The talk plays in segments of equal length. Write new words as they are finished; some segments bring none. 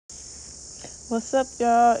What's up,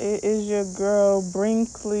 y'all? It is your girl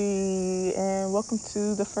Brinkley, and welcome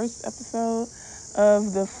to the first episode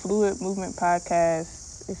of the Fluid Movement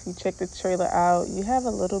Podcast. If you check the trailer out, you have a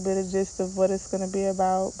little bit of gist of what it's going to be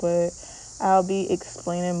about, but I'll be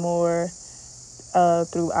explaining more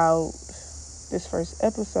throughout this first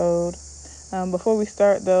episode. Before we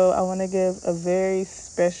start, though, I want to give a very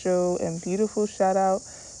special and beautiful shout out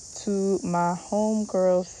to my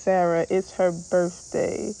homegirl Sarah. It's her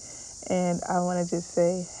birthday. And I want to just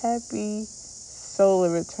say happy solar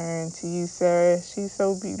return to you, Sarah. She's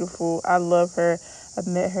so beautiful. I love her. I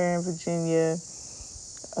met her in Virginia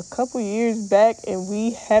a couple years back, and we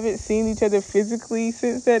haven't seen each other physically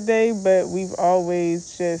since that day, but we've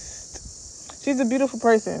always she's a beautiful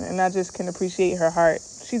person, and I just can appreciate her heart.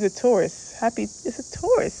 She's a Taurus. It's a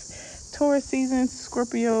Taurus. Taurus season,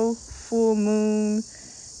 Scorpio, full moon,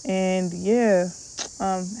 and yeah,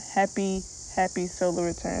 happy solar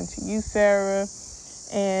return to you, Sarah.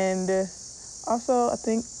 And also,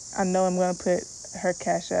 I know I'm going to put her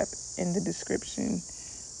Cash App in the description.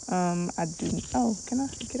 I do. Oh, can I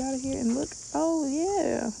get out of here and look? Oh,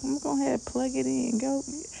 yeah. I'm going to go ahead and plug it in. Go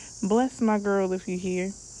bless my girl if you're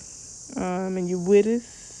here. And you're with us.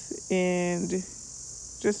 And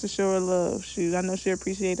just to show her love. Shoot, I know she'll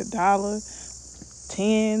appreciate $1,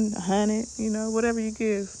 $10, $100, whatever you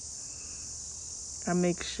give. I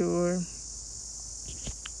make sure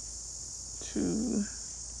to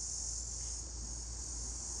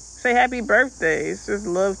say happy birthday. It's just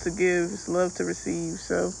love to give. It's love to receive.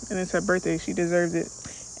 And it's her birthday. She deserves it.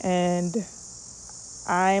 And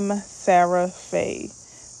I'm Sarah Faye.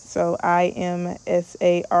 So I am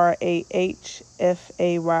SARAHFAYE.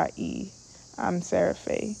 I'm Sarah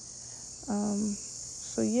Faye.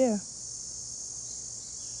 So yeah.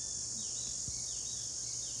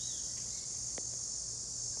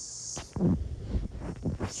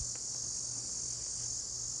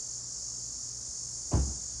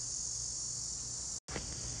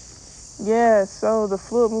 Yeah, so the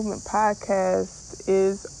Fluid Movement Podcast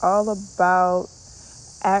is all about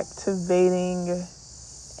activating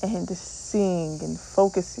and seeing and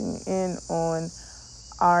focusing in on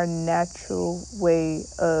our natural way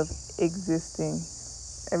of existing.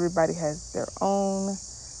 Everybody has their own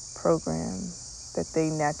program that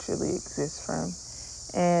they naturally exist from.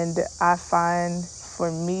 And I find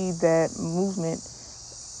for me that movement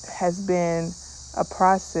has been a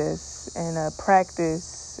process and a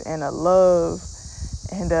practice and a love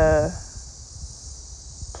and a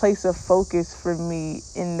place of focus for me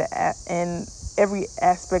in every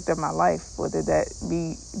aspect of my life, whether that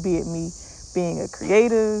be it me being a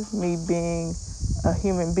creative, me being a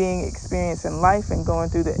human being experiencing life and going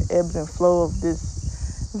through the ebbs and flow of this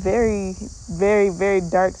very, very, very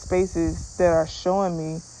dark spaces that are showing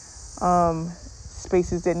me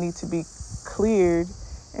spaces that need to be cleared,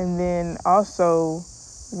 and then also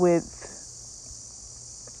with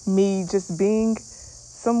me just being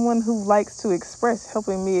someone who likes to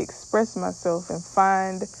helping me express myself and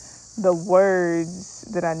find the words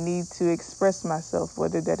that I need to express myself,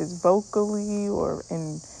 whether that is vocally or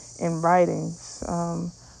in writings.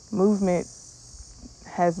 Movement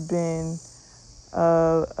has been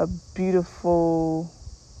a beautiful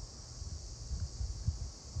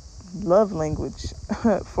love language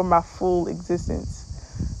for my full existence.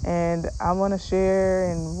 And I want to share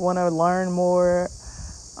and want to learn more.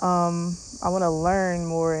 I want to learn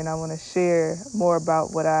more and I want to share more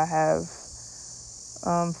about what I have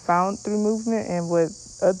found through movement and what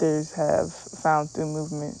others have found through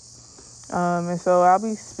movement. And so I'll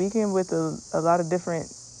be speaking with a lot of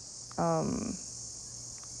different... I'm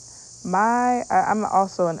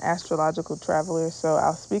also an astrological traveler, so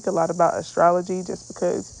I'll speak a lot about astrology just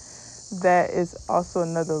because that is also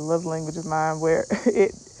another love language of mine where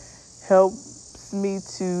it helps me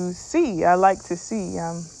to see. I like to see.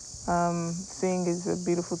 Seeing is a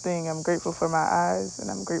beautiful thing. I'm grateful for my eyes,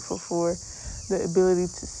 and I'm grateful for the ability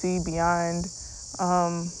to see beyond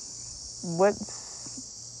what's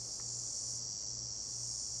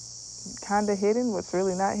kind of hidden, what's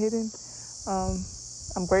really not hidden.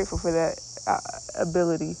 I'm grateful for that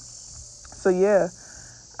ability. So yeah,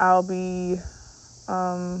 I'll be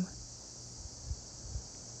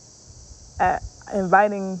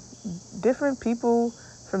inviting different people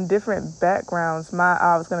from different backgrounds. My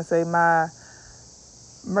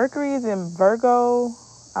Mercury is in Virgo.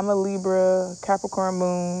 I'm a Libra, Capricorn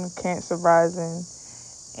moon, Cancer rising,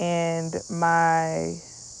 and my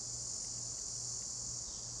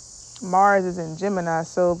Mars is in Gemini.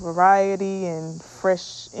 So variety and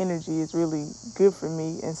fresh energy is really good for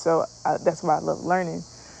me, and so that's why I love learning.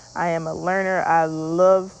 I am a learner. I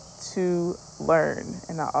love to learn,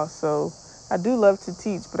 and I also I do love to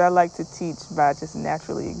teach, but I like to teach by just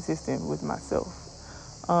naturally existing with myself.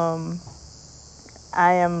 Um,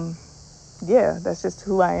 I am, yeah, that's just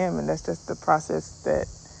who I am, and that's just the process that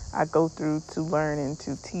I go through to learn and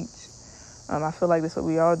to teach. I feel like that's what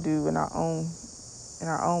we all do in our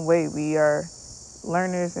own way. We are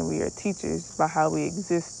learners and we are teachers by how we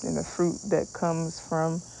exist, and the fruit that comes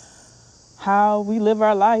from how we live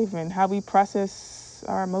our life and how we process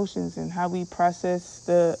our emotions and how we process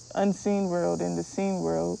the unseen world and the seen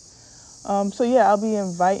world. So yeah, I'll be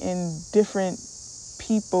inviting different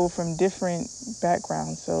people from different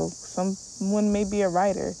backgrounds. So someone may be a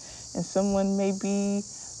writer, and someone may be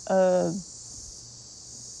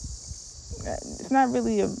it's not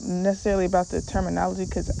really necessarily about the terminology,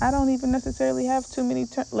 because I don't even necessarily have too many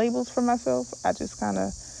labels for myself. I just kind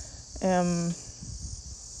of am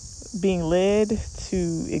being led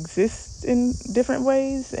to exist in different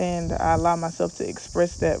ways, and I allow myself to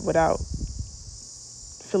express that without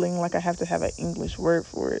feeling like I have to have an English word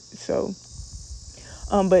for it. So,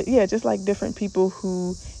 but yeah, just like different people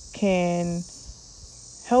who can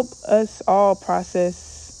help us all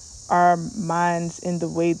process our minds in the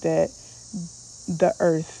way that the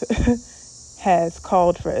earth has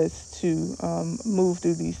called for us to move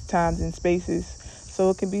through these times and spaces. So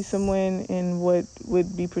it can be someone in what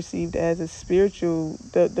would be perceived as a spiritual,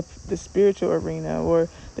 the spiritual arena, or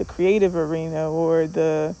the creative arena, or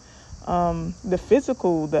the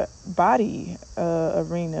physical, the body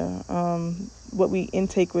arena. What we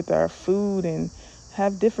intake with our food, and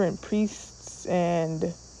have different priests, and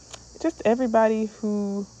just everybody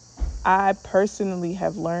who I personally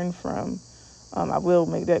have learned from. I will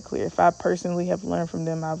make that clear. If I personally have learned from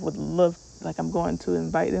them, I would love, like, I'm going to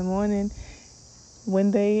invite them on, and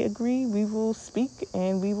when they agree, we will speak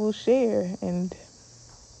and we will share and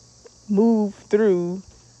move through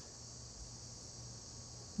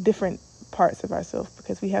different parts of ourselves,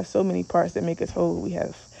 because we have so many parts that make us whole. We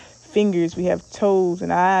have fingers, we have toes,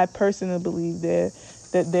 and I personally believe that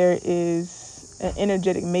there is an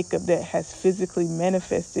energetic makeup that has physically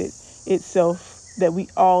manifested itself that we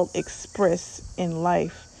all express in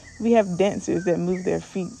life. We have dancers that move their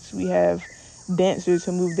feet. We have dancers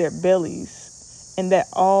who move their bellies, and that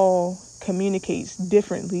all communicates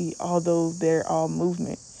differently, although they're all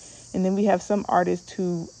movement. And then we have some artists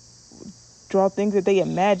who draw things that they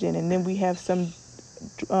imagine, and then we have some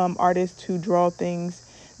artists who draw things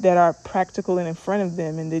that are practical and in front of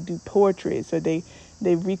them, and they do poetry, so they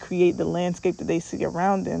recreate the landscape that they see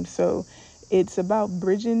around them. So it's about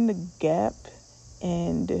bridging the gap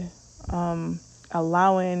and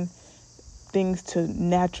allowing things to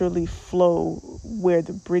naturally flow where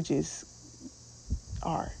the bridges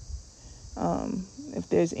are. If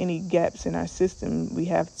there's any gaps in our system, we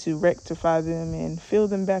have to rectify them and fill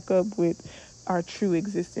them back up with our true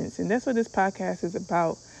existence. And that's what this podcast is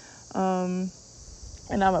about.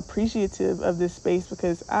 And I'm appreciative of this space,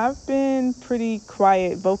 because I've been pretty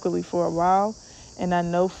quiet vocally for a while. And I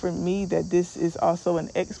know for me that this is also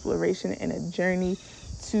an exploration and a journey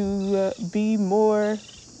to be more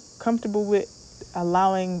comfortable with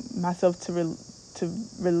allowing myself to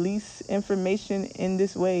release information in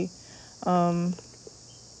this way, and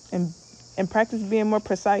practice being more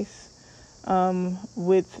precise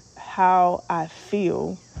with how I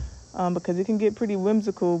feel, because it can get pretty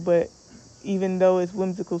whimsical. But even though it's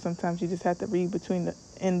whimsical, sometimes you just have to read between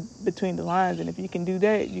the lines, and if you can do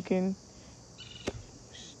that, you can.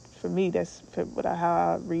 For me, that's how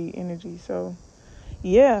I read energy. So,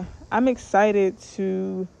 yeah, I'm excited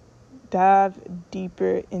to dive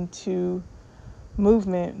deeper into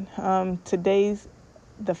movement. Today's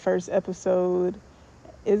the first episode.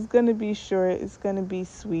 It's going to be short. It's going to be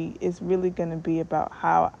sweet. It's really going to be about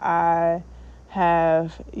how I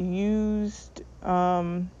have used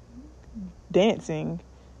dancing,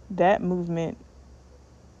 that movement,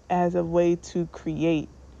 as a way to create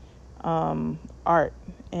art,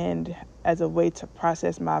 and as a way to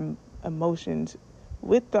process my emotions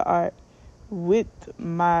with the art, with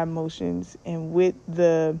my emotions, and with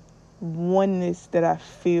the oneness that I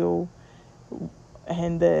feel,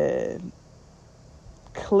 and the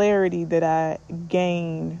clarity that I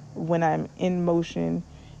gain when I'm in motion,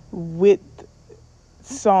 with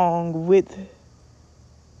song, with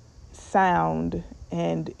sound,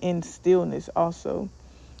 and in stillness also.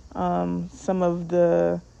 Some of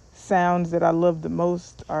the sounds that I love the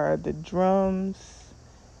most are the drums,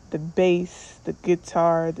 the bass, the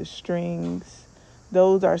guitar, the strings.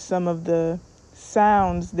 Those are some of the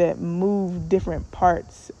sounds that move different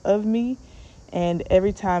parts of me. And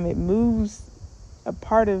every time it moves a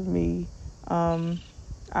part of me, I'm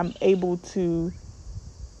able to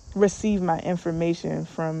receive my information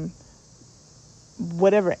from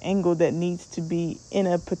whatever angle that needs to be in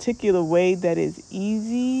a particular way that is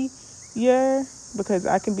easier, because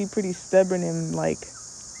I can be pretty stubborn in like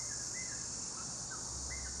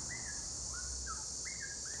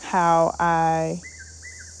how I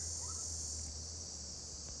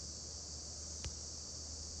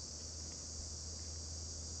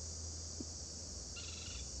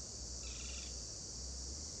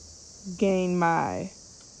gain my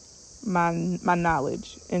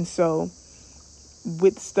knowledge. And so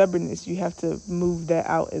with stubbornness, you have to move that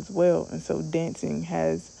out as well. And so dancing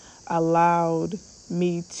has allowed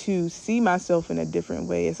me to see myself in a different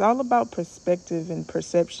way. It's all about perspective and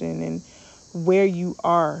perception and where you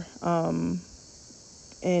are,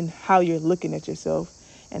 and how you're looking at yourself.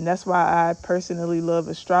 And that's why I personally love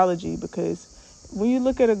astrology, because when you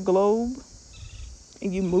look at a globe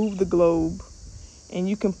and you move the globe, and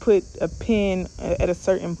you can put a pin at a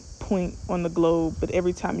certain point on the globe, but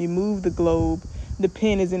every time you move the globe, the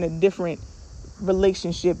pin is in a different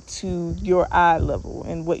relationship to your eye level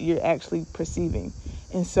and what you're actually perceiving.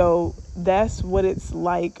 And so that's what it's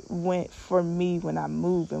like for me when I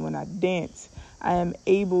move and when I dance. I am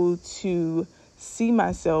able to see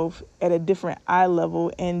myself at a different eye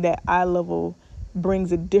level, and that eye level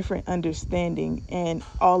brings a different understanding. And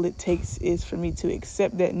all it takes is for me to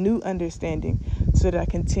accept that new understanding so that I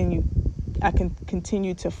can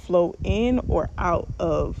continue to flow in or out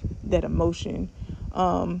of that emotion.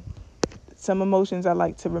 Some emotions I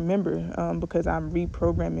like to remember, because I'm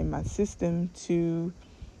reprogramming my system to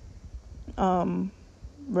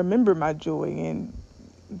remember my joy and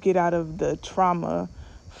get out of the trauma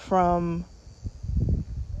from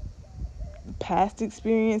past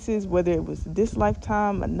experiences, whether it was this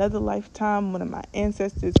lifetime, another lifetime, one of my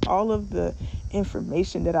ancestors. All of the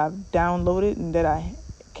information that I've downloaded and that I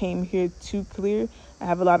came here to clear. I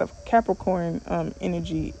have a lot of Capricorn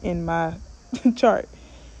energy in my chart.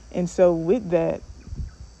 And so with that,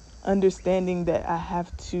 understanding that I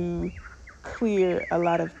have to clear a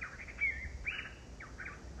lot of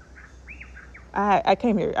I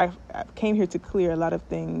came here to clear a lot of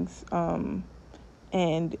things,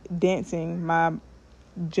 and dancing, my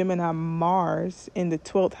Gemini Mars in the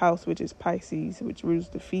 12th house, which is Pisces, which rules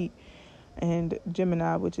the feet, and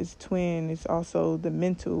Gemini, which is twin, is also the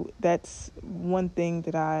mental. That's one thing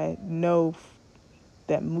that I know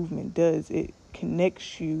that movement does. It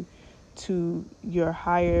connects you to your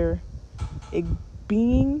higher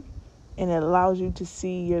being, and it allows you to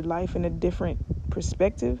see your life in a different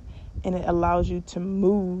perspective, and it allows you to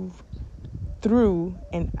move through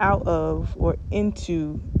and out of or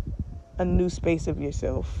into a new space of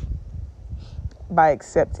yourself by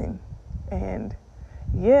accepting. And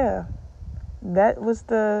yeah, that was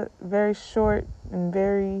the very short and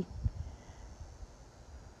very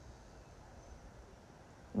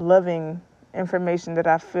loving information that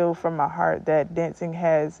I feel from my heart that dancing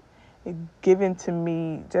has given to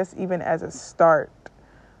me, just even as a start.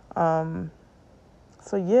 So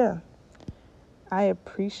yeah, I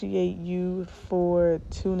appreciate you for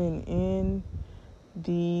tuning in.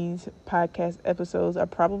 These podcast episodes are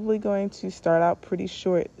probably going to start out pretty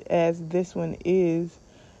short, as this one is,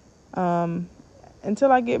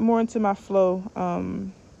 until I get more into my flow.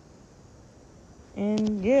 And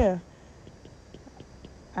yeah,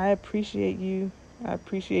 I appreciate you. I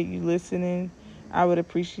appreciate you listening. I would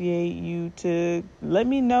appreciate you to let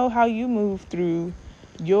me know how you move through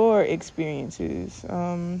your experiences.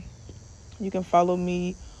 You can follow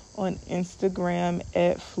me on Instagram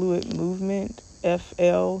at Fluid Movement,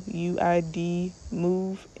 FLUID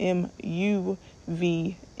Move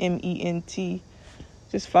MUVMENT.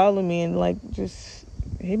 Just follow me and just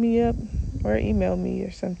hit me up or email me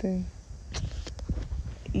or something.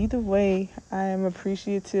 Either way, I am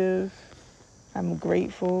appreciative. I'm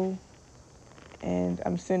grateful, and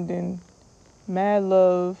I'm sending mad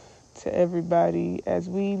love to everybody as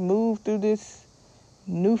we move through this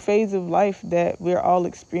new phase of life that we're all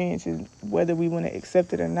experiencing, whether we want to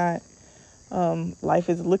accept it or not. Life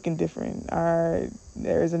is looking different.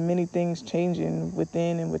 There's many things changing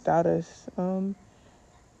within and without us. And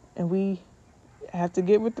we have to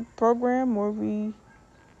get with the program, or we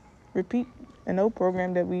repeat an old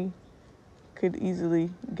program that we could easily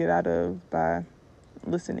get out of by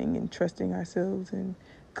listening and trusting ourselves and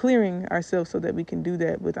clearing ourselves so that we can do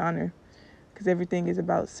that with honor. Because everything is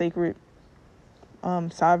about sacred,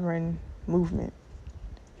 sovereign movement.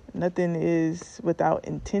 Nothing is without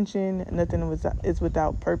intention. Nothing is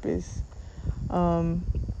without purpose.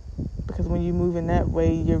 Because when you move in that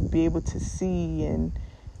way, you'll be able to see and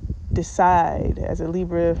decide. As a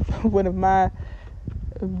Libra, one of my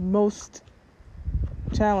most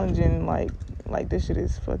challenging like, this shit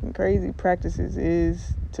is fucking crazy, practices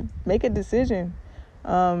is to make a decision.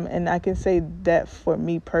 And I can say that for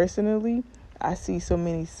me personally, I see so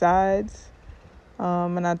many sides.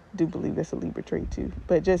 And I do believe that's a Libra trait too.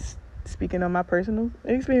 But just speaking on my personal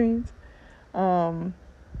experience,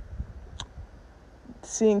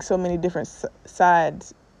 seeing so many different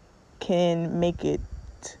sides can make it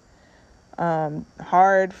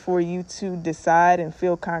hard for you to decide and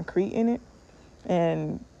feel concrete in it.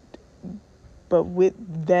 But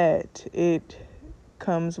with that, it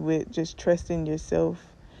comes with just trusting yourself.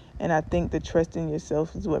 And I think the trust in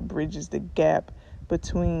yourself is what bridges the gap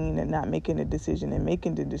between not making a decision and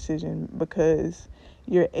making the decision, because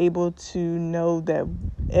you're able to know that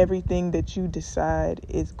everything that you decide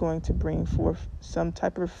is going to bring forth some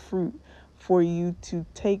type of fruit for you to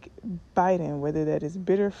take bite in, whether that is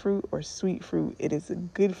bitter fruit or sweet fruit. It is a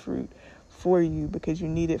good fruit for you because you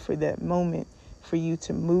need it for that moment, for you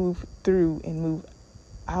to move through and move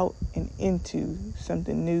out and into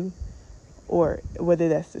something new, or whether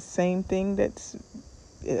that's the same thing, that's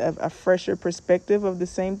a fresher perspective of the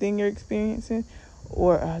same thing you're experiencing,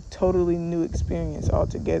 or a totally new experience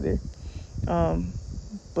altogether.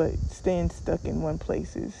 But staying stuck in one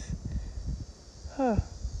place is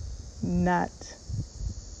not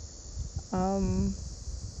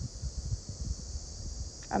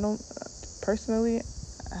I don't personally,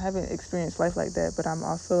 I haven't experienced life like that, but I'm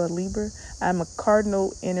also a Libra. I'm a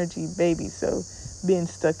cardinal energy baby, so being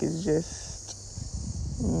stuck is just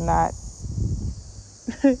not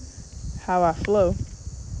how I flow.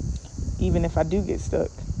 Even if I do get stuck,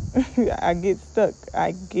 I get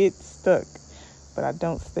stuck, but I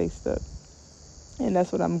don't stay stuck. And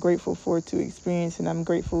that's what I'm grateful for to experience, and I'm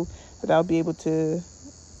grateful that I'll be able to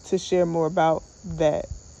share more about that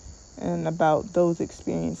and about those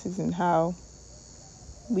experiences, and how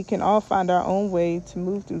we can all find our own way to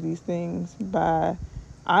move through these things by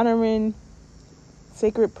honoring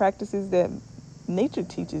sacred practices that nature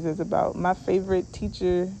teaches us about. My favorite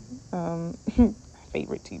teacher, my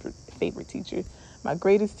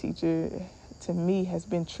greatest teacher to me has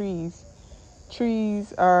been trees.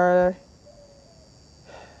 Trees are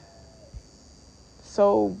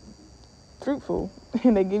so fruitful,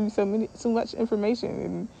 and they give you so much information.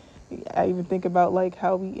 And I even think about like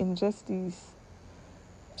how we ingest these,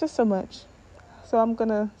 just so much. So I'm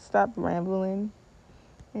gonna stop rambling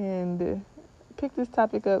and pick this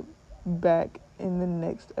topic up back in the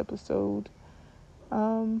next episode.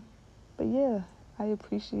 But yeah, I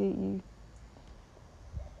appreciate you.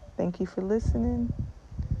 Thank you for listening.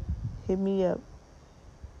 Hit me up.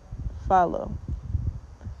 Follow.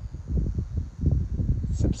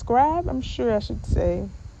 Subscribe, I'm sure I should say,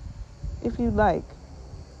 if you like.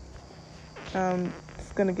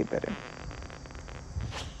 It's gonna get better.